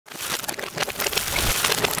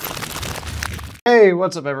Hey,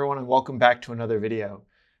 what's up everyone, and welcome back to another video.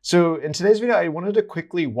 So in today's video, I wanted to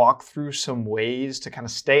quickly walk through some ways to kind of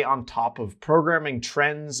stay on top of programming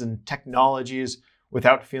trends and technologies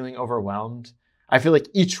without feeling overwhelmed. I feel like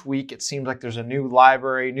each week it seems like there's a new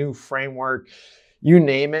library, new framework, you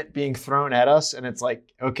name it, being thrown at us. And it's like,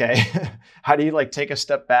 okay, how do you take a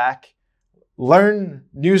step back, learn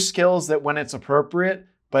new skills that when it's appropriate,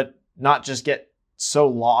 but not just get so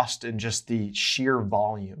lost in just the sheer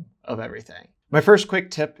volume of everything. My first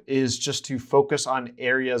quick tip is just to focus on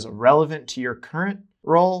areas relevant to your current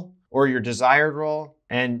role or your desired role.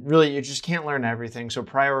 And really, you just can't learn everything. So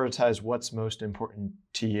prioritize what's most important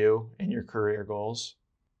to you and your career goals.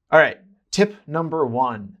 All right, tip number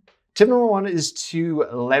one. Tip number one is to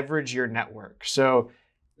leverage your network. So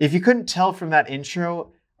if you couldn't tell from that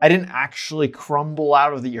intro, I didn't actually crumble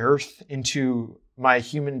out of the earth into my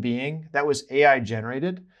human being. That was AI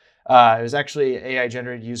generated. It was actually AI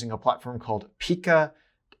generated using a platform called Pika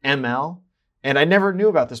ML. And I never knew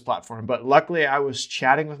about this platform, but luckily I was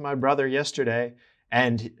chatting with my brother yesterday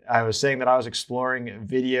and I was saying that I was exploring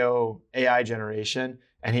video AI generation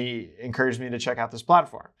and he encouraged me to check out this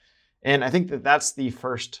platform. And I think that that's the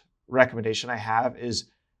first recommendation I have is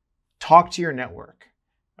talk to your network,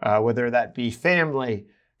 whether that be family,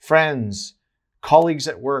 friends, colleagues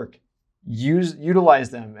at work.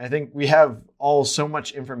 Utilize them. I think we have all so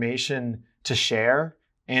much information to share,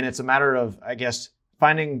 and it's a matter of, I guess,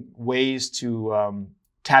 finding ways to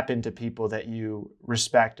tap into people that you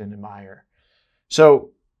respect and admire.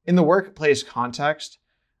 So in the workplace context,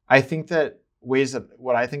 I think that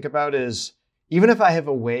what I think about is, even if I have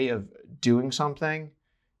a way of doing something,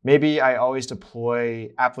 maybe I always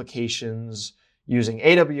deploy applications using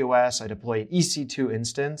AWS, I deploy an EC2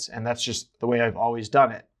 instance, and that's just the way I've always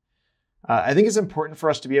done it. I think it's important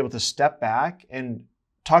for us to be able to step back and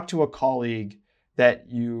talk to a colleague that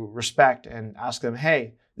you respect and ask them,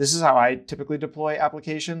 hey, this is how I typically deploy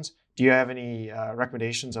applications. Do you have any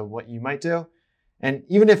recommendations of what you might do? And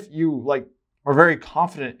even if you are very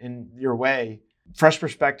confident in your way, fresh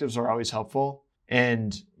perspectives are always helpful.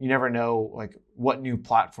 And you never know what new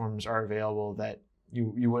platforms are available that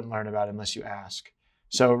you wouldn't learn about unless you ask.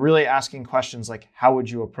 So really asking questions like, how would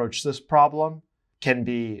you approach this problem, can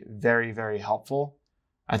be very, very helpful.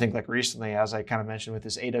 I think recently, as I kind of mentioned with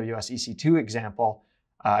this AWS EC2 example,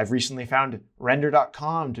 I've recently found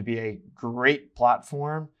render.com to be a great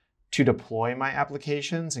platform to deploy my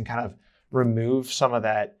applications and kind of remove some of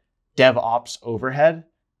that DevOps overhead.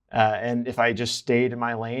 And if I just stayed in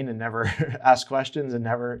my lane and never asked questions and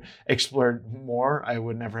never explored more, I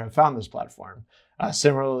would never have found this platform.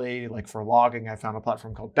 Similarly, for logging, I found a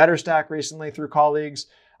platform called BetterStack recently through colleagues.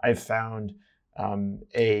 I've found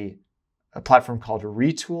a platform called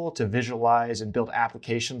Retool to visualize and build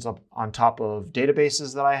applications on top of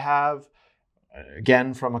databases that I have,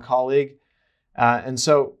 again, from a colleague. And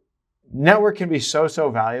so network can be so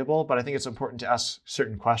valuable, but I think it's important to ask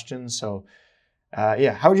certain questions. So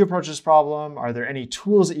how would you approach this problem? Are there any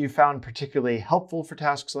tools that you found particularly helpful for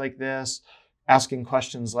tasks like this? Asking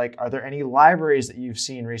questions like, are there any libraries that you've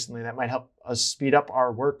seen recently that might help us speed up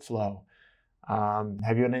our workflow?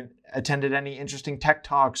 Have you attended any interesting tech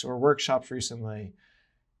talks or workshops recently?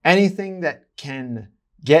 Anything that can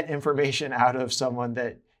get information out of someone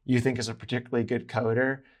that you think is a particularly good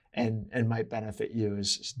coder and might benefit you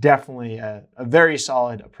is definitely a very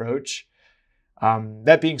solid approach.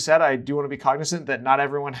 That being said, I do want to be cognizant that not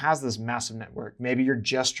everyone has this massive network. Maybe you're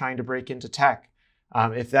just trying to break into tech.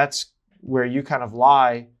 If that's where you kind of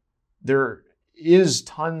lie, there is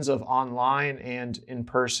tons of online and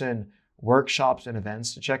in-person workshops and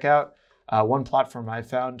events to check out. One platform I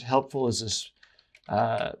found helpful is this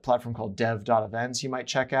platform called dev.events you might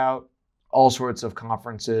check out. All sorts of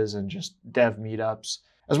conferences and just dev meetups,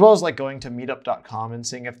 as well as going to meetup.com and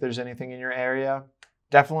seeing if there's anything in your area.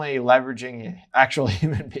 Definitely leveraging actual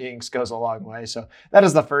human beings goes a long way. So that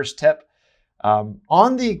is the first tip.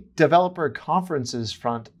 On the developer conferences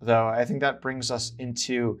front, though, I think that brings us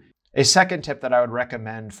into a second tip that I would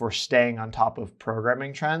recommend for staying on top of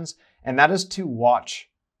programming trends, and that is to watch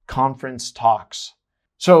conference talks.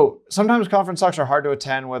 So sometimes conference talks are hard to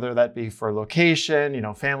attend, whether that be for location,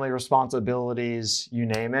 family responsibilities, you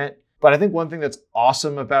name it. But I think one thing that's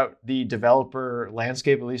awesome about the developer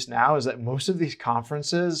landscape, at least now, is that most of these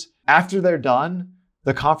conferences, after they're done,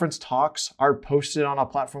 the conference talks are posted on a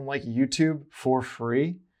platform like YouTube for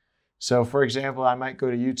free. So for example, I might go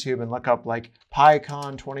to YouTube and look up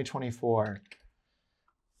PyCon 2024.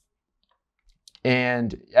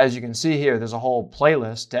 And as you can see here, there's a whole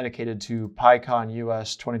playlist dedicated to PyCon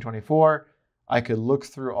US 2024. I could look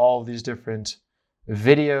through all of these different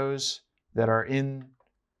videos that are in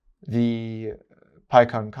the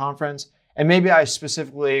PyCon conference. And maybe I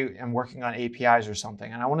specifically am working on APIs or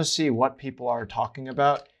something, and I want to see what people are talking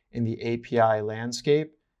about in the API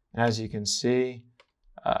landscape. And as you can see,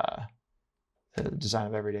 the design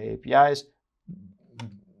of everyday APIs,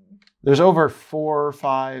 there's over 4,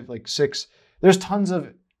 5, like 6. There's tons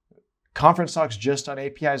of conference talks just on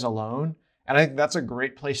APIs alone. And I think that's a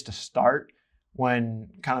great place to start when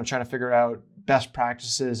kind of trying to figure out best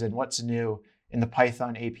practices and what's new in the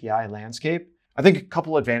Python API landscape. I think a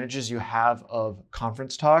couple advantages you have of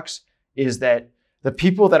conference talks is that the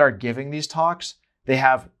people that are giving these talks, they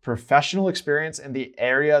have professional experience in the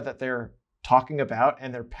area that they're talking about,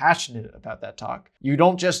 and they're passionate about that talk. You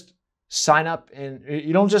don't just sign up and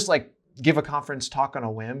you don't just like give a conference talk on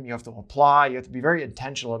a whim. You have to apply. You have to be very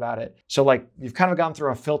intentional about it. So like you've kind of gone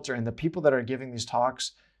through a filter, and the people that are giving these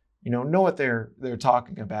talks, know what they're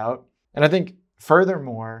talking about. And I think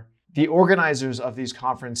furthermore, the organizers of these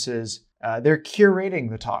conferences, they're curating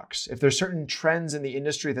the talks. If there's certain trends in the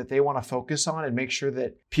industry that they want to focus on and make sure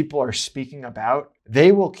that people are speaking about,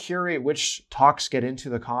 they will curate which talks get into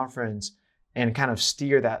the conference and kind of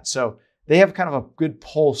steer that. So they have kind of a good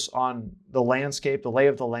pulse on the landscape, the lay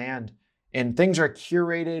of the land, and things are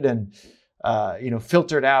curated and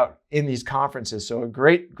filtered out in these conferences. So a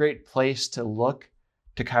great place to look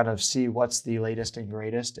to kind of see what's the latest and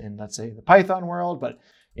greatest in, let's say, the Python world. But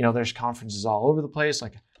there's conferences all over the place.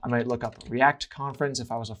 Like I might look up a React conference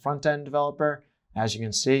if I was a front-end developer. As you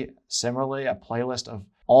can see, similarly, a playlist of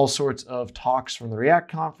all sorts of talks from the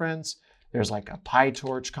React conference. There's like a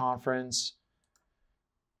PyTorch conference.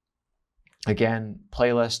 Again,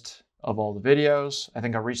 playlist of all the videos. I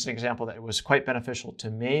think a recent example that was quite beneficial to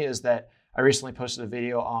me is that I recently posted a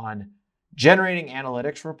video on generating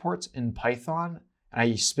analytics reports in Python. And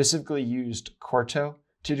I specifically used Corto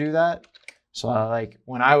to do that. So like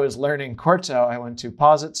when I was learning Corto, I went to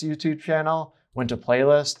Posit's YouTube channel, went to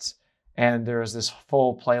playlists, and there was this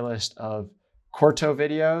full playlist of Corto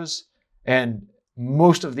videos. And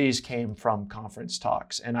most of these came from conference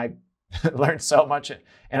talks. And I learned so much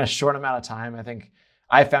in a short amount of time. I think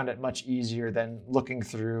I found it much easier than looking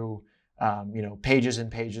through pages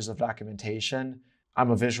and pages of documentation.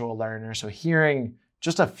 I'm a visual learner, so hearing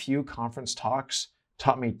just a few conference talks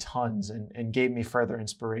taught me tons and gave me further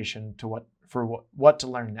inspiration to what to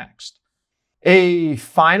learn next. A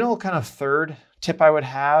final kind of third tip I would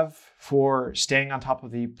have for staying on top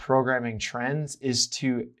of the programming trends is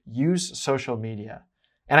to use social media.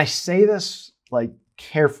 And I say this like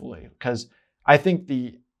carefully because I think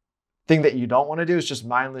the thing that you don't want to do is just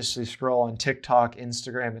mindlessly scroll on TikTok,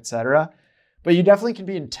 Instagram, etc. But you definitely can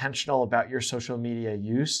be intentional about your social media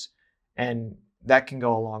use, and that can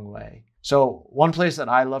go a long way. So one place that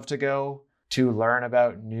I love to go to learn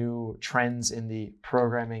about new trends in the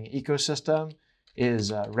programming ecosystem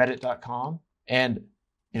is reddit.com. And,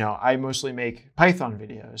 I mostly make Python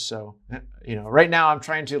videos. So, right now I'm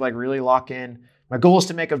trying to like really lock in. My goal is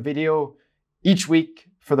to make a video each week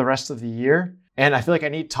for the rest of the year. And I feel like I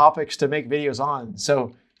need topics to make videos on.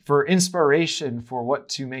 So for inspiration for what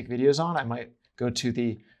to make videos on, I might go to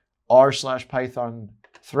the r/Python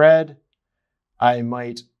thread. I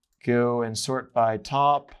might go and sort by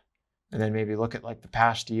top, and then maybe look at like the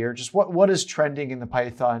past year. Just what is trending in the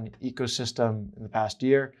Python ecosystem in the past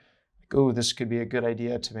year. Like, oh, this could be a good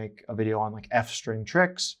idea to make a video on like f-string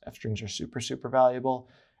tricks. F-strings are super valuable.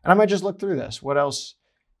 And I might just look through this. What else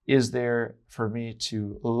is there for me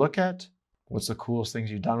to look at? What's the coolest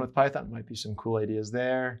things you've done with Python? Might be some cool ideas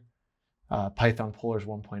there. Python Polars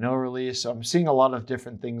 1.0 release. So I'm seeing a lot of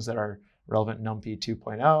different things that are relevant. NumPy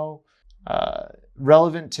 2.0.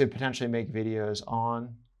 Relevant to potentially make videos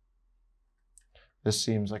on. This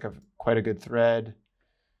seems like quite a good thread.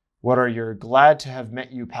 What are your glad to have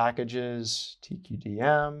met you packages?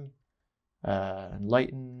 TQDM,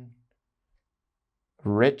 Enlighten,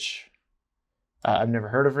 Rich. I've never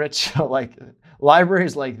heard of Rich. So like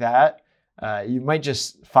libraries like that, you might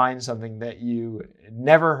just find something that you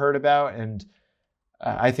never heard about. And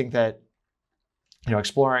I think that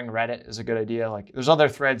exploring Reddit is a good idea. Like there's other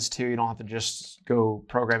threads too. You don't have to just go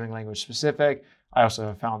programming language specific. I also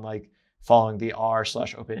have found like following the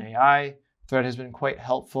r/OpenAI thread has been quite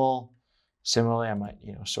helpful. Similarly, I might,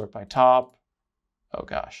 sort by top. Oh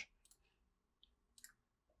gosh.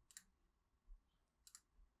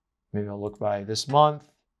 Maybe I'll look by this month.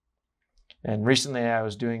 And recently I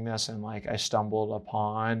was doing this and like I stumbled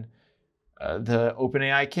upon the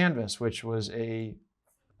OpenAI canvas, which was a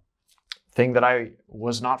thing that I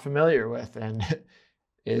was not familiar with and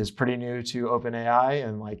is pretty new to OpenAI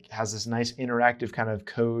and like has this nice interactive kind of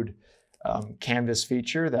code canvas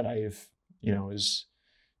feature that I've, is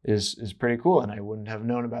is pretty cool. And I wouldn't have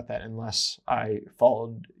known about that unless I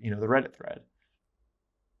followed, the Reddit thread.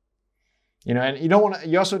 And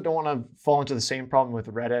you also don't want to fall into the same problem with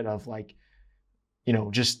Reddit of like,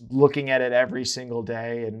 just looking at it every single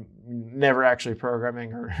day and never actually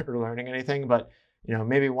programming or learning anything. But,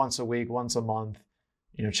 maybe once a week, once a month,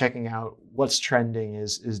 checking out what's trending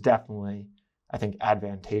is definitely, I think,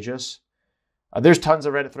 advantageous. There's tons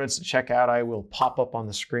of Reddit threads to check out. I will pop up on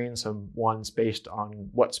the screen some ones based on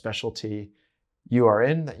what specialty you are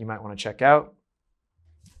in that you might want to check out.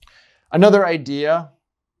 Another idea,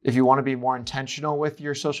 if you want to be more intentional with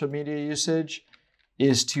your social media usage,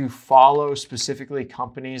 is to follow specifically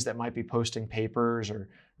companies that might be posting papers or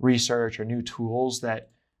research or new tools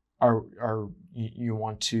that you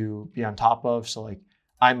want to be on top of. So like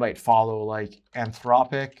I might follow like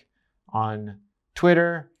Anthropic on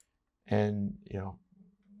Twitter and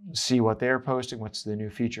see what they're posting, what's the new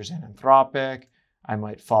features in Anthropic. I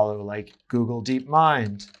might follow like Google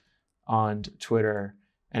DeepMind on Twitter,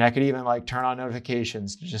 and I could even like turn on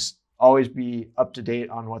notifications to just always be up to date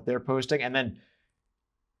on what they're posting. And then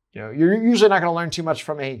you're usually not going to learn too much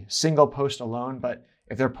from a single post alone, but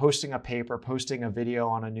if they're posting a paper, posting a video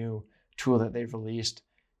on a new tool that they've released,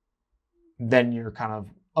 then you're kind of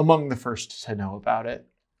among the first to know about it.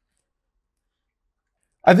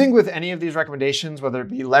 I think with any of these recommendations, whether it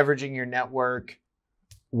be leveraging your network,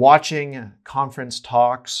 watching conference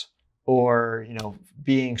talks, or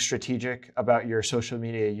being strategic about your social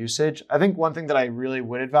media usage, I think one thing that I really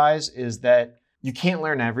would advise is that you can't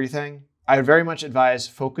learn everything. I would very much advise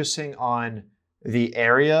focusing on the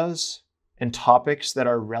areas and topics that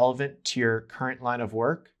are relevant to your current line of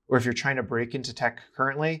work, or if you're trying to break into tech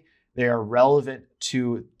currently, they are relevant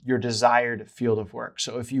to your desired field of work.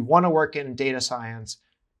 So if you want to work in data science,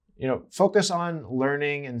 focus on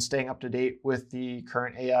learning and staying up to date with the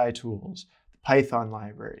current AI tools, the Python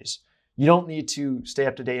libraries. You don't need to stay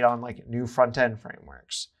up to date on like new front-end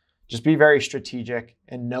frameworks. Just be very strategic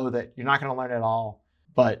and know that you're not going to learn it all,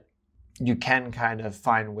 but you can kind of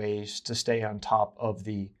find ways to stay on top of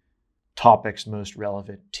the topics most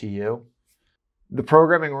relevant to you. The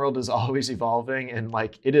programming world is always evolving, and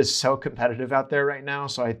like it is so competitive out there right now.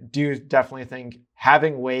 So I do definitely think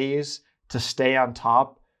having ways to stay on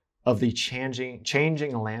top of the changing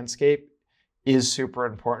landscape is super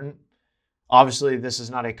important. Obviously, this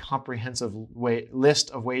is not a comprehensive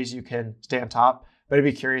list of ways you can stay on top, but I'd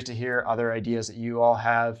be curious to hear other ideas that you all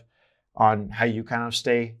have on how you kind of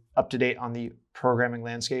stay up to date on the programming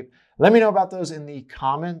landscape. Let me know about those in the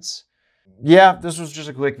comments. Yeah, this was just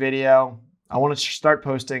a quick video. I want to start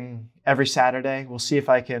posting every Saturday. We'll see if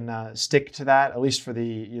I can stick to that, at least for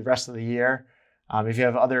the rest of the year. If you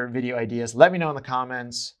have other video ideas, let me know in the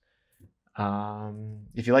comments.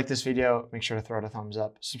 If you like this video, make sure to throw it a thumbs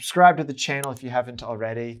up. Subscribe to the channel if you haven't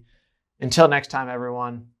already. Until next time,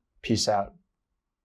 everyone, peace out.